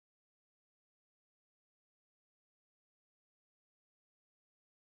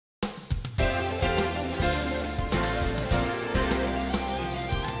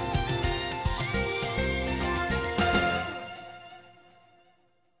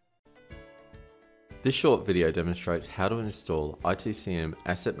This short video demonstrates how to install ITCM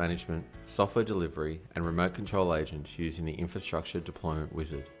asset management, software delivery, and remote control agents using the Infrastructure Deployment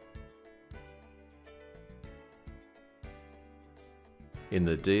Wizard. In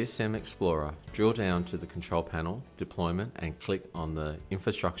the DSM Explorer, drill down to the Control Panel, Deployment, and click on the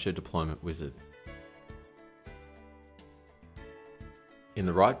Infrastructure Deployment Wizard. In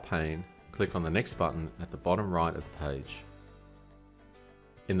the right pane, click on the Next button at the bottom right of the page.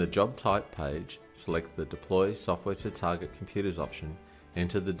 In the Job Type page, select the Deploy Software to Target Computers option,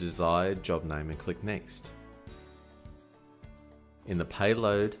 enter the desired job name and click Next. In the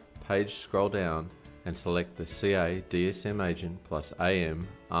Payload page, scroll down and select the CA DSM Agent plus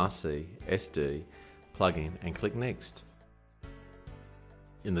AM+SD+RC plugin and click Next.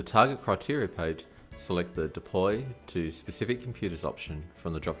 In the Target Criteria page, select the Deploy to Specific Computers option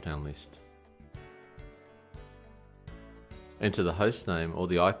from the drop-down list. Enter the host name or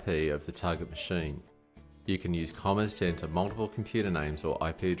the IP of the target machine. You can use commas to enter multiple computer names or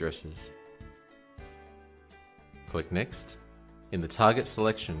IP addresses. Click Next. In the Target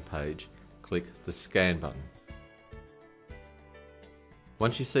Selection page, click the Scan button.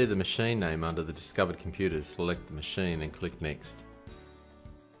 Once you see the machine name under the discovered computers, select the machine and click Next.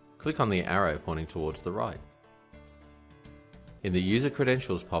 Click on the arrow pointing towards the right. In the User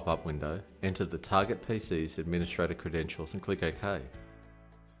Credentials pop-up window, enter the target PC's administrator credentials and click OK.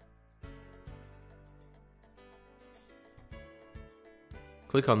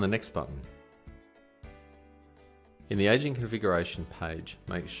 Click on the Next button. In the Agent Configuration page,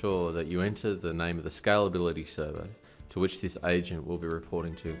 make sure that you enter the name of the scalability server to which this agent will be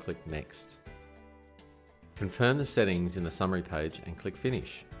reporting to and click Next. Confirm the settings in the Summary page and click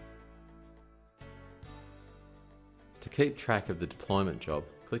Finish. To keep track of the deployment job,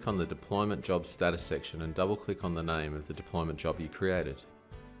 click on the Deployment Job Status section and double-click on the name of the deployment job you created.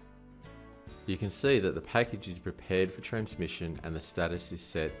 You can see that the package is prepared for transmission and the status is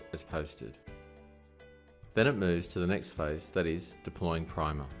set as posted. Then it moves to the next phase, that is, deploying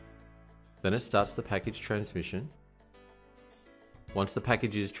primer. Then it starts the package transmission. Once the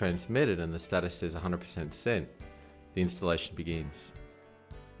package is transmitted and the status says 100% sent, the installation begins.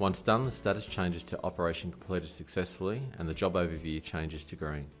 Once done, the status changes to Operation Completed Successfully and the job overview changes to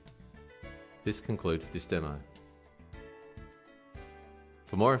green. This concludes this demo.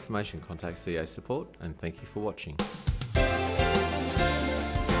 For more information, contact CA Support, and thank you for watching.